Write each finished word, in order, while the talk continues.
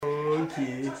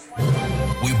We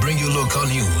bring you local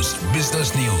news,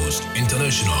 business news,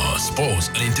 international, sports,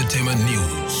 and entertainment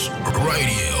news. Right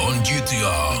here on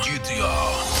GTR.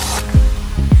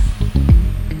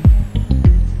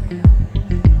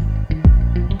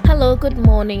 Hello, good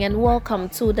morning, and welcome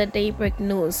to the Daybreak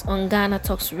News on Ghana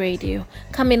Talks Radio.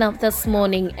 Coming up this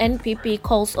morning, NPP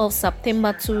calls off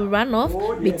September 2 runoff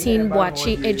between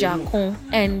Boakye Ejakun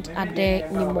and Ade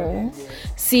Nimo.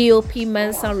 COP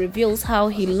Mensah reveals how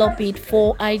he lobbied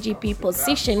for IGP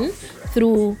position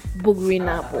through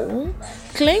Bugrinabo.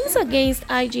 Claims against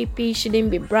IGP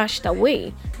shouldn't be brushed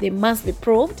away. They must be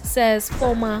probed, says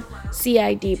former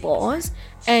CID boss.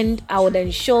 And I would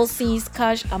ensure seized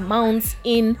cash amounts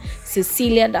in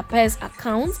Cecilia Dape's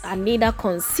accounts are neither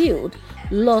concealed,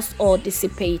 lost, or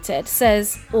dissipated,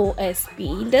 says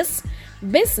OSP. This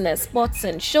business, sports,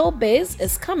 and showbiz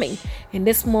is coming in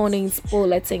this morning's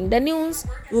bulletin. The news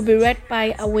will be read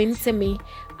by Awentemi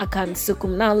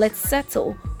Akansukum. Now let's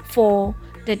settle for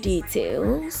the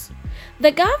details.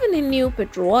 The governing New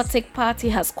Patriotic Party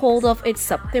has called off its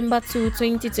September 2,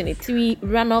 2023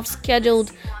 runoff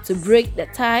scheduled to break the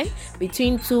tie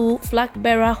between two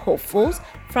flag-bearer hopefuls,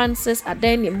 Francis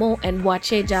Adenimo and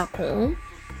Boakye Ejakun.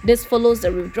 This follows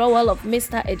the withdrawal of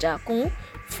Mr. Ejakun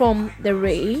from the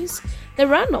race. The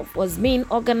runoff was being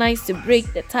organized to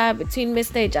break the tie between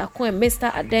Mr. Ejakun and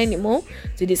Mr. Adenimo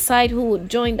to decide who would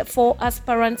join the four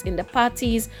aspirants in the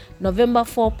party's November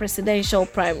 4 presidential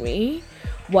primary.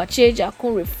 Boakye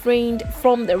Ejakun refrained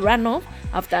from the runoff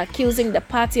after accusing the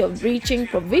party of breaching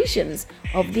provisions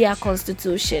of their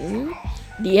constitution.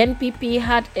 The NPP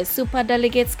had a super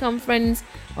delegates conference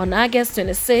on August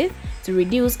 26th to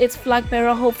reduce its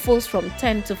flag-bearer hopefuls from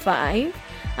 10 to 5.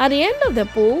 At the end of the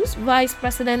polls, Vice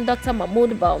President Dr.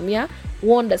 Mahmoud Bawumia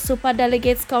won the super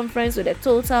delegates conference with a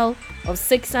total of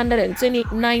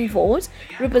 629 votes,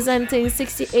 representing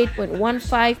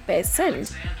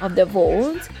 68.15% of the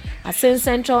votes. Asin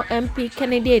Central MP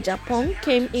Kennedy Ejapong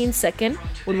came in second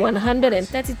with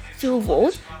 132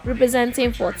 votes,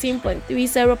 representing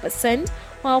 14.30%,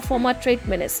 while former Trade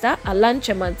Minister Alan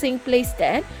Chemanting placed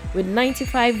third with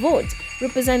 95 votes,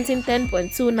 representing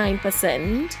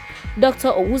 10.29%. Dr.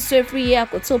 Owusu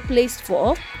Akoto placed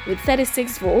fourth with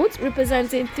 36 votes,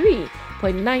 representing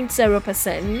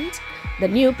 3.90%. The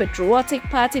New Patriotic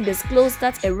Party disclosed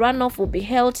that a runoff will be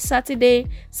held Saturday,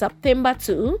 September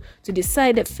 2, to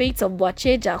decide the fate of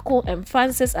Boakye Ejakun and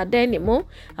Francis Adenimo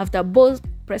after both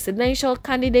presidential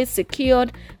candidates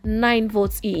secured 9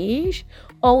 votes each.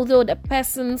 Although the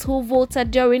persons who voted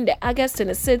during the August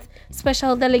 26th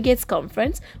Special Delegates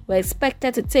Conference were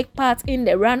expected to take part in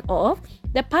the runoff,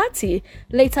 the party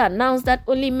later announced that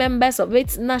only members of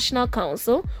its National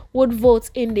Council would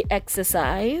vote in the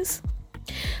exercise.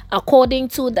 According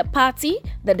to the party,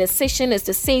 the decision is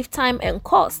to save time and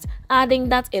cost, adding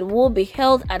that it will be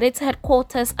held at its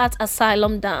headquarters at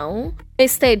Asylum Down.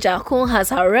 Mr. Ejakun has,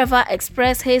 however,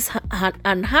 expressed his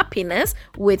unhappiness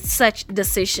with such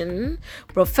decision.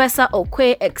 Professor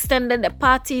Okwe extended the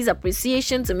party's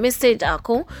appreciation to Mr.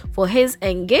 Ejakun for his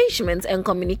engagement and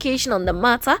communication on the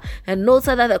matter and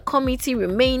noted that the committee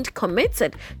remained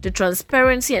committed to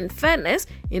transparency and fairness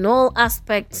in all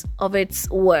aspects of its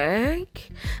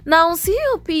work. Now,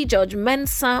 COP George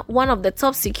Mensah, one of the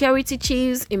top security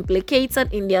chiefs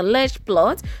implicated in the alleged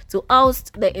plot to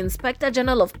oust the Inspector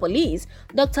General of Police,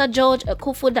 Dr. George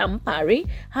Akufu-Dampare,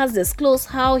 has disclosed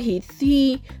how he,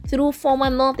 through former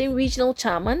Northern Regional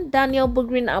Chairman Daniel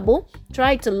Bugrinabo,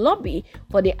 tried to lobby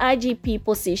for the IGP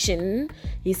position.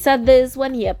 He said this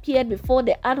when he appeared before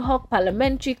the ad hoc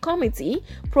parliamentary committee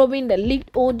probing the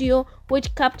leaked audio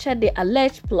which captured the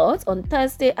alleged plot on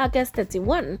Thursday, August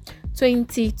 31,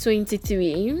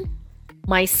 2023.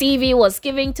 My CV was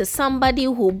given to somebody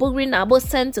who Bugrinabo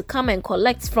sent to come and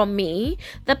collect from me.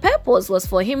 The purpose was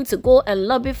for him to go and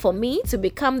lobby for me to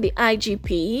become the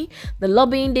IGP. The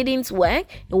lobbying didn't work.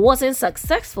 It wasn't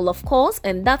successful, of course,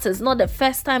 and that is not the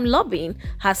first time lobbying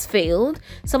has failed.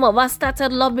 Some of us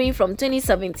started lobbying from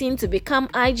 2017 to become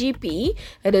IGP.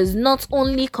 It is not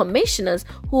only commissioners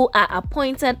who are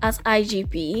appointed as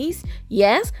IGPs.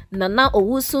 Yes, Nana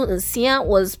Owusu Nsia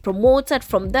was promoted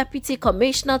from deputy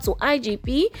commissioner to IGP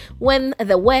when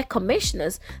there were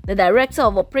commissioners. The director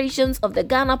of operations of the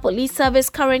Ghana Police Service,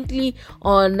 currently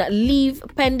on leave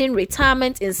pending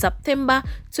retirement in September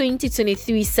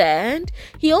 2023, said.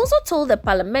 He also told the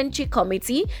parliamentary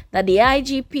committee that the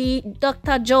IGP,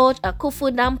 Dr. George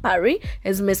Akufu-Dampare,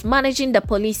 is mismanaging the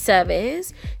police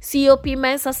service. COP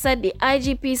Mensah said the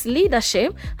IGP's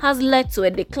leadership has led to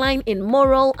a decline in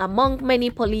morale among many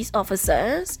police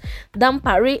officers.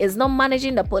 Dampare is not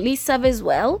managing the police service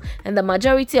well, and the the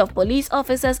majority of police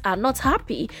officers are not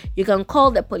happy, you can call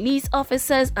the police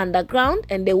officers underground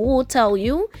and they will tell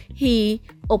you, he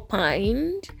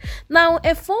opined. Now,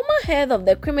 a former head of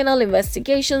the Criminal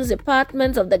Investigations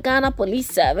Department of the Ghana Police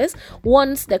Service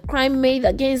wants the crime made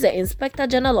against the Inspector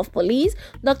General of Police,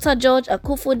 Dr. George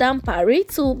Akufu-Dampare,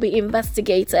 to be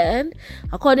investigated.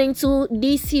 According to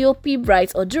DCOP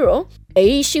Bright Oduro,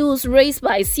 the issues raised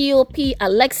by COP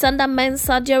Alexander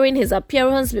Mensah during his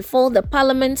appearance before the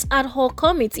Parliament's ad hoc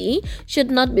committee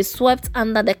should not be swept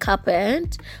under the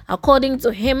carpet. According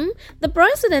to him, the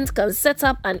president can set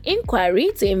up an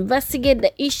inquiry to investigate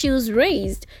the issues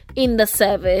raised in the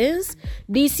service.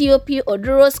 DCOP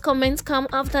Oduro's comments come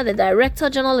after the Director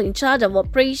General in charge of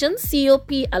operations, COP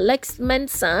Alex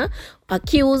Mensah,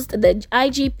 accused the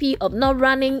IGP of not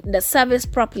running the service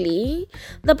properly.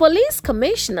 The police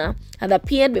commissioner had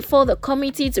appeared before the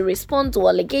committee to respond to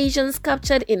allegations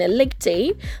captured in a leaked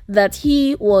tape that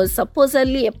he was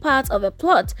supposedly a part of a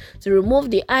plot to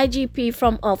remove the IGP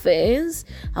from office.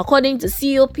 According to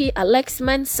COP Alex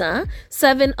Mensah,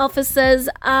 7 officers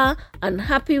are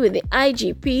unhappy with the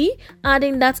IGP,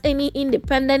 adding that any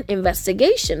independent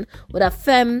investigation would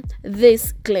affirm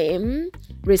this claim.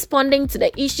 Responding to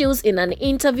the issues in an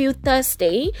interview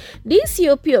Thursday,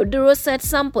 DCOP Oduro said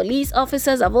some police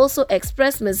officers have also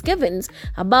expressed misgivings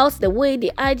about the way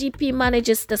the IGP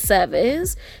manages the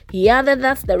service. He added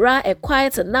that there are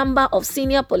quite a number of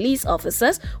senior police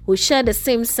officers who share the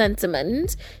same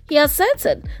sentiment. He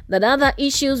asserted that other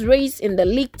issues raised in the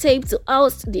leaked tape to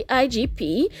oust the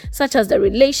IGP, such as the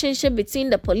relationship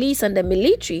between the police and the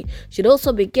military, should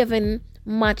also be given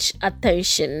much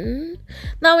attention.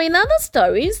 Now, in other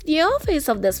stories, the Office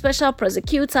of the Special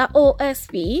Prosecutor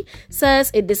OSP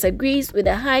says it disagrees with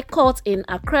the High Court in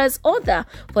Accra's order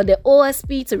for the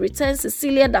OSP to return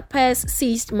Cecilia Dape's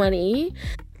seized money.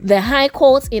 The High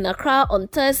Court in Accra on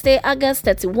Thursday, August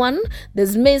 31,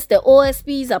 dismissed the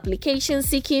OSP's application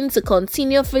seeking to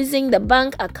continue freezing the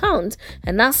bank account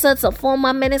and assets of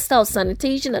former Minister of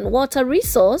Sanitation and Water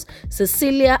Resource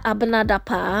Cecilia Abena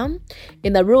Dapa.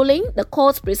 In a ruling, the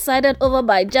court, presided over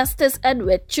by Justice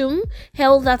Edward Chum,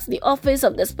 held that the Office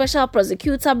of the Special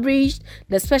Prosecutor breached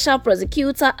the Special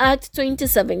Prosecutor Act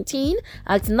 2017,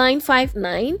 Act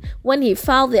 959, when he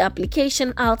filed the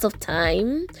application out of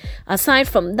time. Aside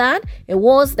from that, it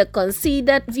was the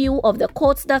conceded view of the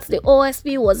court that the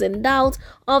OSP was in doubt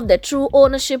of the true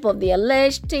ownership of the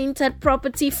alleged tainted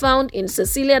property found in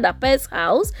Cecilia Dape's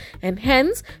house, and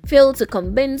hence failed to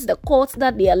convince the court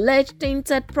that the alleged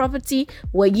tainted property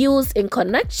were used in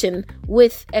connection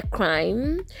with a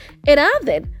crime. It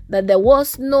added that there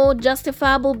was no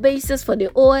justifiable basis for the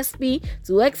OSP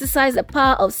to exercise the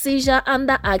power of seizure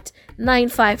under Act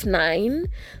 959.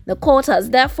 The court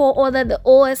has therefore ordered the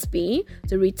OSP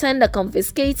to return the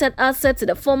confiscated asset to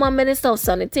the former Minister of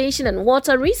Sanitation and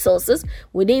Water Resources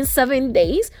within 7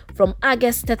 days from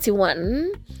August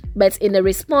 31. But in a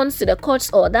response to the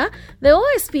court's order, the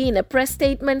OSP in a press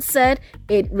statement said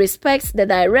it respects the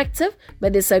directive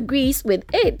but disagrees with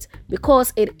it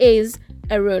because it is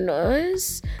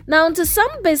erroneous. Now, to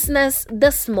some business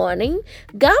this morning,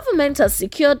 government has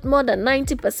secured more than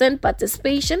 90%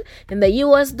 participation in the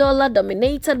US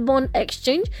dollar-dominated bond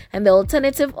exchange and the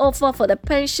alternative offer for the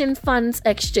pension funds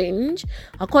exchange.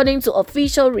 According to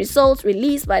official results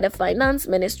released by the Finance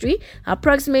Ministry,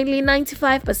 approximately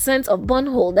 95% of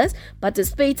bondholders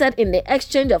participated in the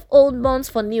exchange of old bonds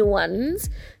for new ones.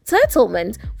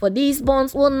 Settlement for these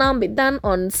bonds will now be done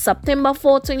on September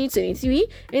 4, 2023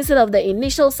 instead of the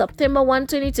initial September 1,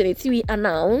 2023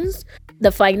 announced.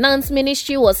 The Finance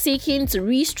Ministry was seeking to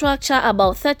restructure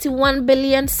about 31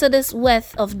 billion cedis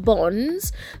worth of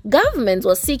bonds. Government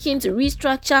was seeking to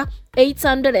restructure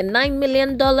 $809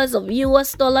 million of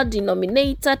US dollar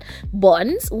denominated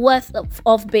bonds worth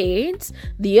of bids.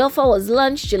 The offer was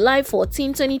launched July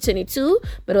 14, 2022,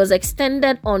 but was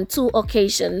extended on 2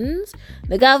 occasions.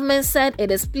 The government said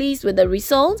it is pleased with the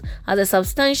result as a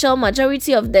substantial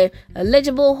majority of the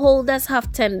eligible holders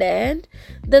have tendered.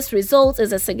 This result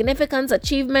is a significant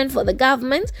achievement for the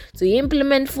government to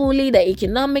implement fully the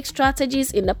economic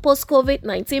strategies in the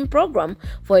post-COVID-19 program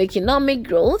for economic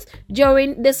growth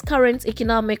during this current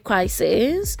economic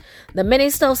crisis. The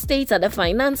Minister of State at the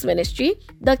Finance Ministry,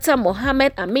 Dr.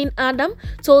 Mohammed Amin Adam,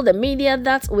 told the media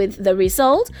that with the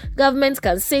result, government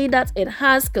can say that it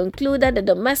has concluded the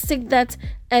domestic debt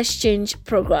exchange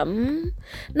program.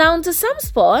 Now to some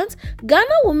sports,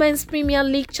 Ghana Women's Premier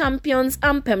League champions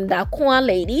Ampem Dakoa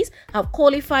ladies have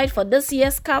qualified for this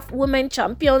year's CAF Women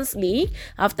Champions League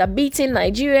after beating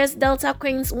Nigeria's Delta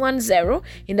Queens 1-0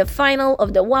 in the final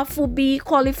of the WAFU B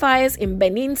qualifiers in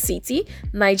Benin City,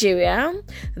 Nigeria.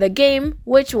 The game,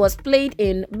 which was played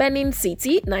in Benin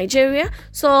City, Nigeria,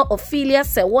 saw Ophelia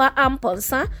Sewa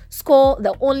Amponsa score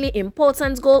the only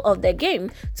important goal of the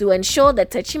game to ensure the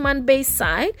Techiman-based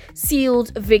side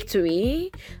sealed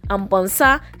victory.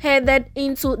 Amponsa headed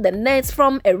into the net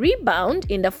from a rebound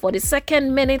in the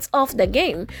 42nd minute of the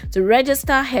game to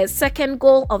register her second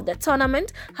goal of the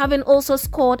tournament, having also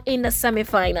scored in the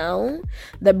semi-final.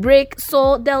 The break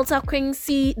saw Delta Queens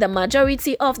see the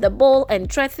majority of the ball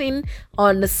and threaten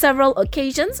on several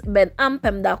occasions, but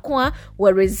Ampem Dakoa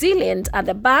were resilient at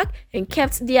the back and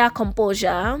kept their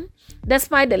composure.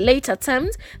 Despite the late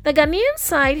attempt, the Ghanaian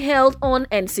side held on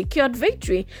and secured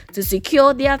victory to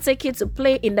secure their ticket to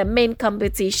play in the main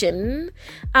competition.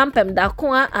 Ampem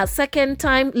Dakoa are second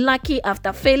time lucky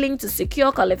after failing to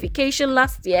secure qualification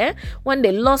last year when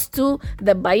they lost to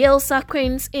the Bayelsa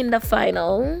Queens in the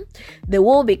final. They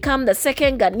will become the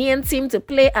second Ghanaian team to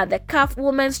play at the CAF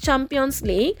Women's Champions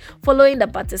League following the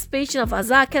participation of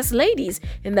Azakes ladies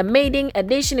in the maiden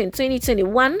edition in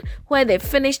 2021, where they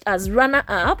finished as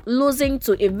runner-up, losing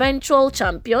to eventual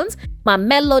champions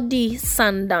Mamelodi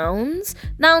Sundowns.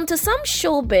 Now to some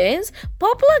showbiz,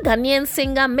 popular Ghanaian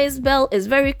singer Miss Bell is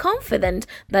very confident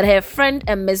that her friend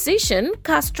and musician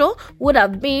Castro would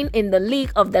have been in the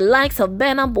league of the likes of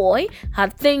Burna Boy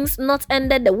had things not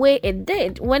ended the way it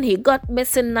did when he got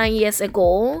missing 9 years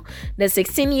ago. The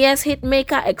 16 years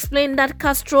hitmaker explained that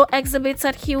Castro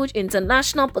exhibited huge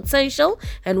international potential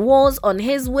and was on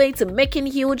his way to making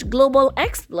huge global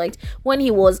exploit when he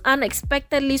was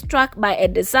unexpectedly struck by a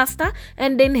disaster,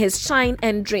 ending his shine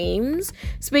and dreams.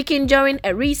 Speaking during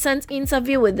a recent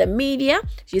interview with the media,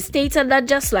 she stated that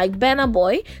just like Burna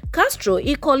Boy, Castro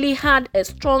equally had a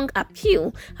strong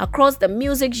appeal across the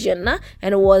music genre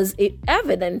and was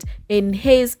evident in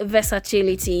his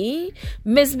versatility.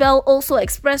 Miss Bell also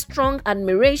expressed strong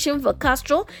admiration for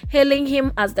Castro, hailing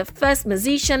him as the first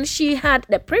musician she had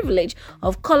the privilege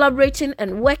of collaborating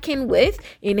and working with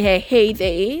in her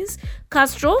heydays.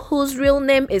 Castro, whose real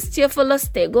name is Theophilus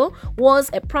Tego, was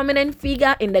a prominent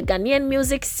figure in the Ghanaian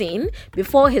music scene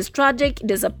before his tragic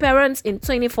disappearance in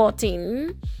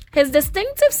 2014. His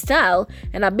distinctive style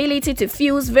and ability to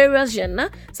fuse various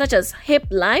genres such as hip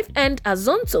life and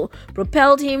azonto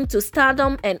propelled him to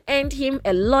stardom and earned him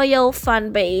a loyal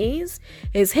fan base.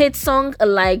 His hit songs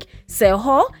like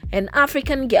Seho and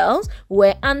African Girls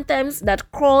were anthems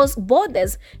that crossed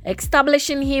borders,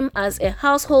 establishing him as a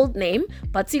household name,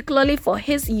 particularly for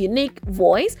his unique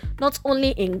voice, not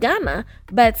only in Ghana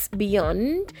but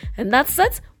beyond. And that's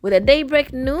it with the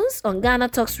Daybreak News on Ghana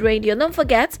Talks Radio. Don't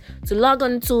forget to log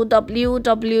on to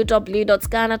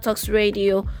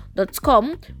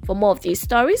www.GhanaTalksRadio.com for more of these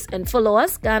stories and follow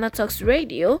us, Ghana Talks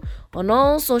Radio, on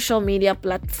all social media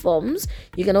platforms.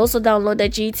 You can also download the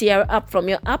GTR app from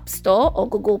your App Store or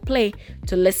Google Play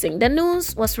to listen. The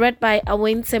news was read by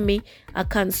Awentemi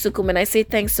Akansukum, and I say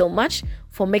thanks so much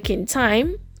for making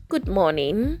time. Good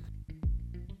morning.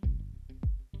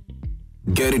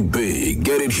 Get it big,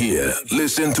 get it here.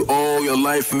 Listen to all your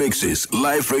live mixes,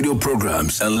 live radio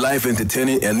programs, and live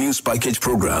entertaining and news package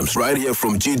programs right here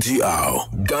from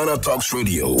GTR, Ghana Talks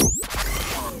Radio.